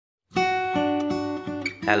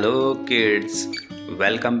Hello kids,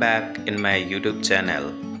 welcome back in my YouTube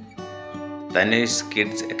channel, Tanish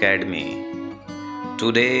Kids Academy.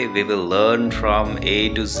 Today we will learn from A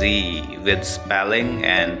to Z with spelling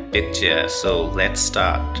and picture. So let's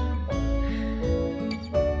start.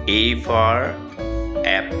 A for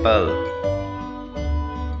apple.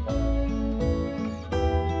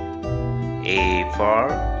 A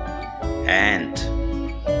for ant.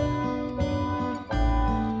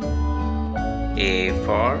 A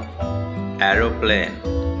for aeroplane.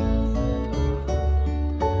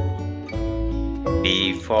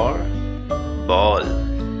 B for ball.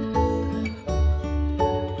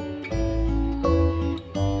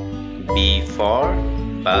 B for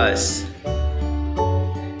bus.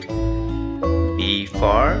 B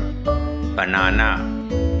for banana.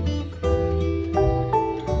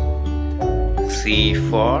 C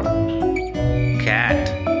for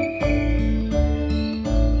cat.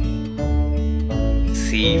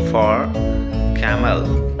 C for camel.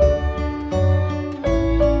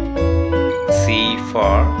 C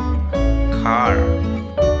for car.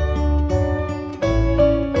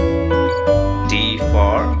 D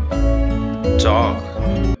for dog.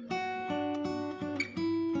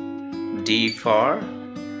 D for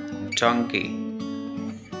donkey.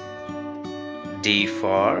 D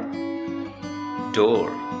for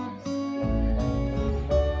door.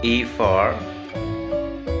 E for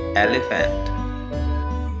elephant.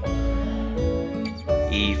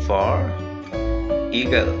 E for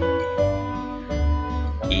eagle.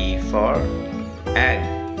 E for egg.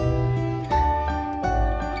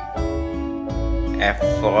 F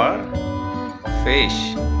for fish.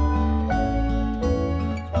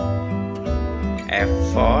 F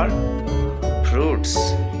for fruits.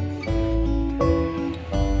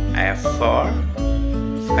 F for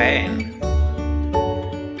fan.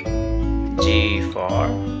 G for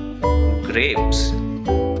grapes.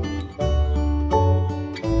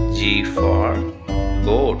 G for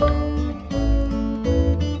goat.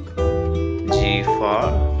 G for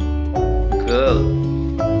girl.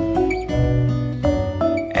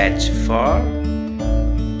 H for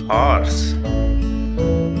horse.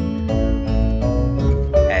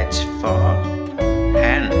 H for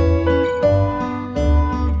hen.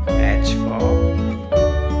 H for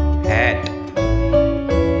hat.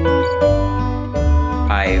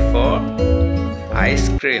 I for ice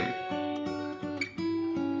cream.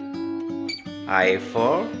 I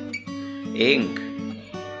for ink.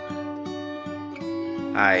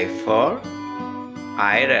 I for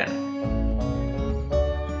iron.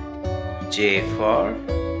 J for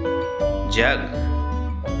jug.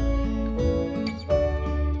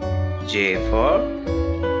 J for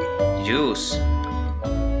juice.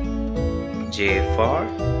 J for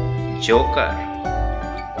joker.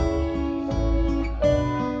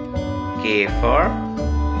 K for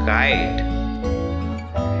kite.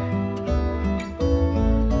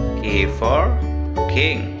 K for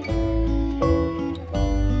king.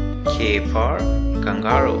 K for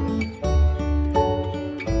kangaroo.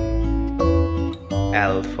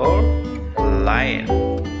 L for lion.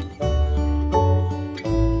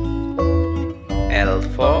 L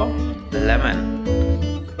for lemon.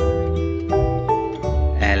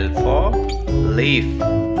 L for leaf.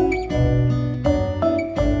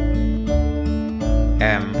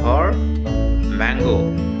 M for mango.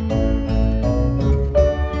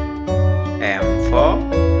 M for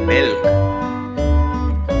milk.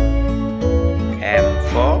 M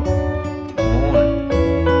for moon.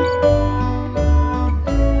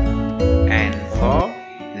 N for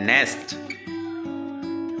nest.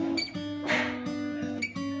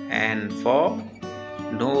 N for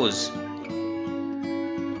nose.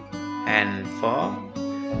 N for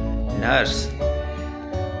nurse.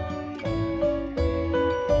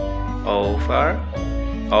 O for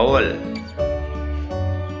owl.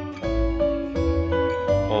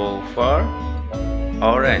 O for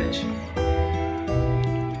orange.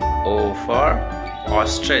 O for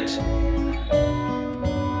ostrich.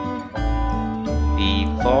 P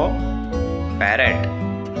for parrot.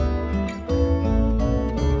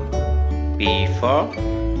 P for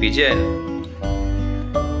pigeon.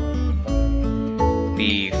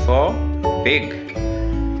 P for pig.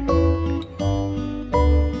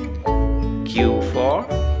 Q for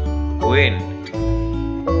queen.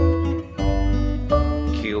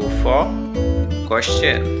 Q for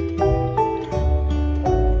question.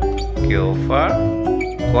 Q for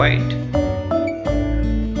quiet.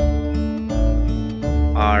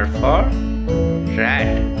 R for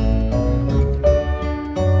rat.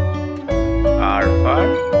 R for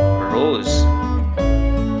rose.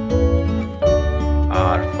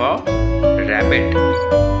 R for rabbit.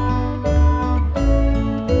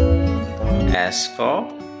 S for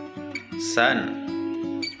sun.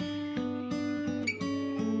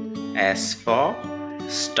 S for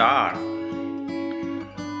star.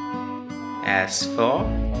 S for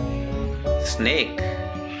snake.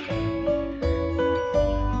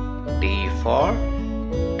 T for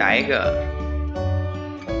tiger.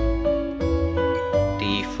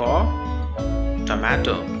 T for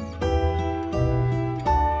tomato.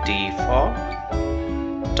 T for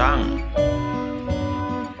tongue.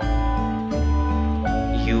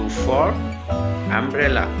 U for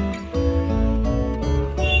umbrella.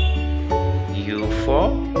 U for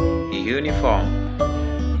uniform.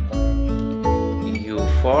 U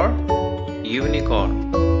for unicorn.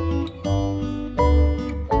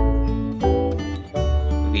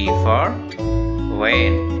 V for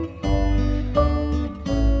vane.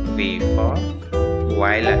 V for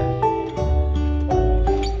violin.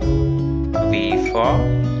 V for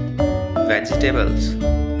vegetables.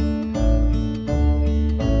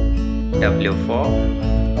 W for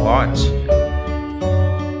watch.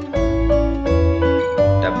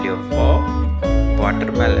 W for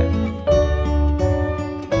watermelon.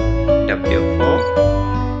 W for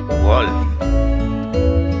wolf.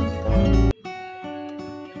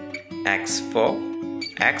 X for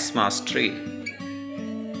Xmas tree.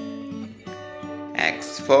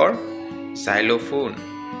 X for xylophone.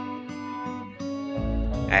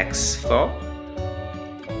 X for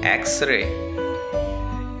X-ray.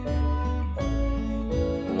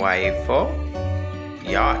 Y for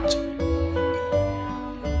yacht.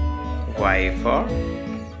 Y for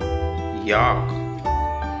York.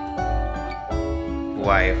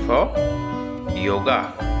 Y for yoga.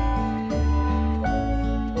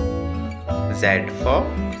 Z for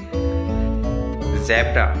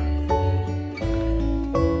zebra.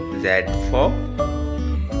 Z for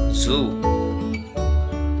zoo.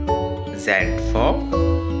 Z for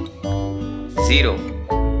zero.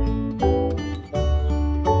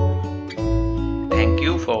 Thank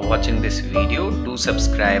you for watching this video. Do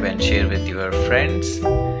subscribe and share with your friends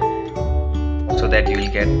so that you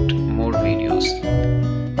will get more videos.